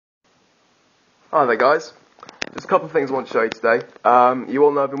Hi there guys, just a couple of things I want to show you today. You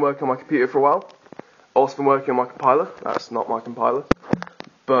all know I've been working on my computer for a while. Also been working on my compiler. That's not my compiler.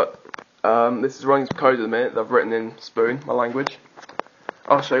 But this is running some code at the minute that I've written in Spoon, my language.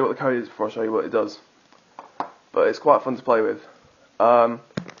 I'll show you what the code is before I show you what it does. But it's quite fun to play with.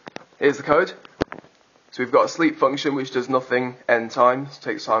 Here's the code. So we've got a sleep function which does nothing end time, so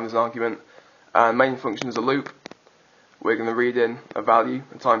takes time as an argument, and main function is a loop. We're going to read in a value,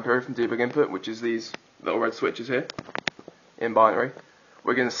 a time period from debug input, which is these little red switches here, in binary.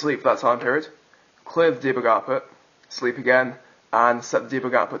 We're going to sleep for that time period, clear the debug output, sleep again, and set the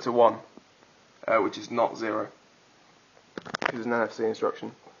debug output to 1, which is not 0. This is an NFC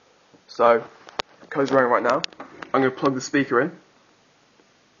instruction. So, code's running right now. I'm going to plug the speaker in.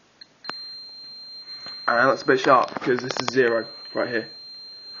 And that's a bit sharp, because this is 0 right here.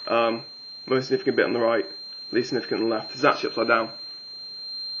 Most significant bit on the right, least significant on the left. This is actually upside down.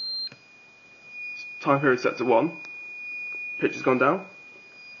 Time period set to 1. Pitch has gone down.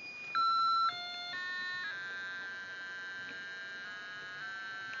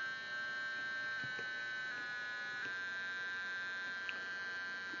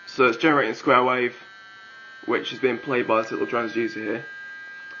 So it's generating a square wave, which is being played by this little transducer here.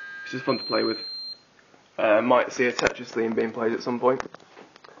 It's just fun to play with. Might see a Tetris theme being played at some point.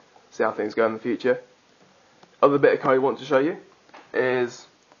 See how things go in the future. Other bit of code I want to show you is,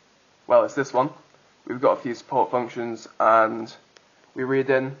 well, it's this one. We've got a few support functions and we read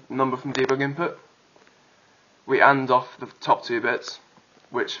in a number from debug input. We AND off the top 2 bits,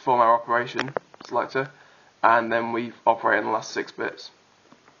 which form our operation selector, and then we operate on the last 6 bits.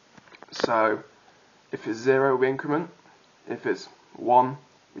 So if it's 0 we increment, if it's 1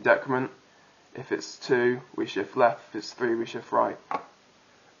 we decrement, if it's 2 we shift left, if it's 3 we shift right.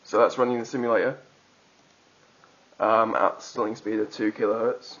 So that's running the simulator at stunning speed of 2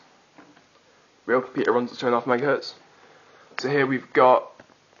 kHz. Real computer runs at 2.5 MHz. So here we've got,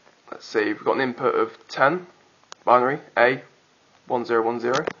 let's see, we've got an input of 10 binary A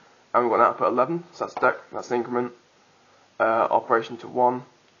 1010, and we've got an output 11. So that's an increment. Operation to 1.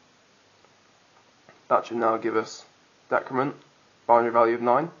 That should now give us decrement, binary value of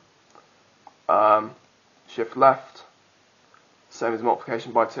 9. Shift left, same as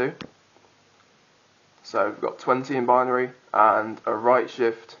multiplication by 2. So we've got 20 in binary and a right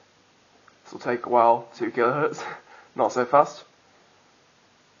shift. This will take a while, 2 kHz, not so fast.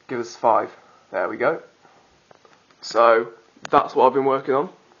 Give us 5. There we go. So that's what I've been working on.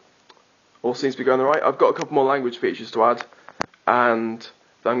 All seems to be going alright. I've got a couple more language features to add, and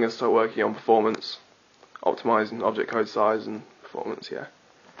then I'm going to start working on performance, optimizing object code size and performance. Yeah,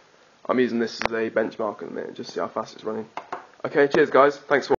 I'm using this as a benchmark at the minute, just to see how fast it's running. Okay, cheers guys. Thanks for